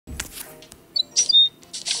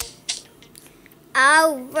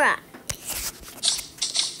Alright.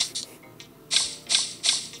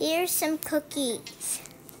 Here's some cookies.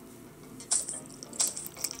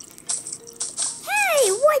 Hey,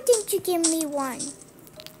 why didn't you give me one?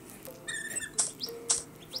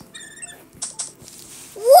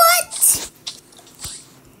 What?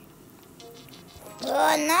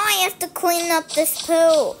 Oh, now I have to clean up this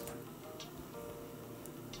poop.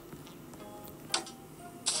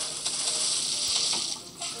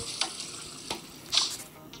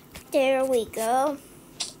 There we go.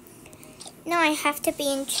 Now I have to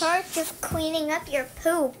be in charge of cleaning up your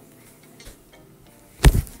poop.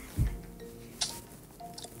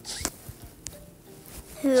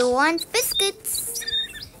 Who wants biscuits?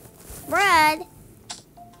 Bread?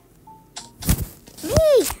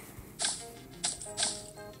 Me!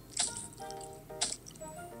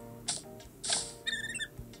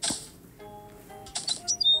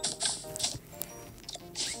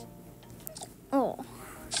 Oh.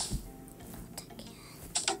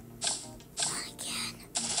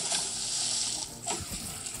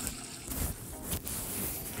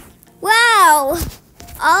 Wow!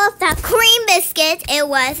 All of that cream biscuits, it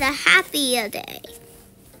was a happy day.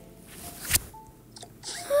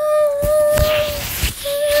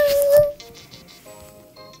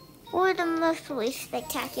 What a mostly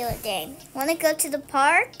spectacular day. Want to go to the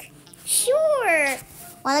park? Sure.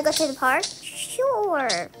 Want to go to the park?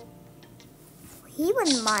 Sure. He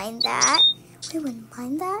wouldn't mind that. We wouldn't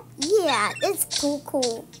mind that? Yeah, it's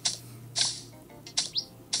cool.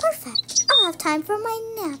 Perfect. I'll have time for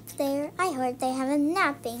my nap there. I heard they have a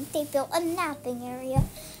napping. They built a napping area.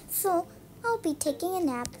 So I'll be taking a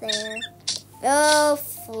nap there. Oh,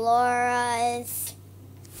 Flores.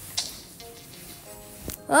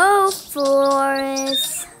 Oh,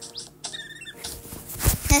 Flores.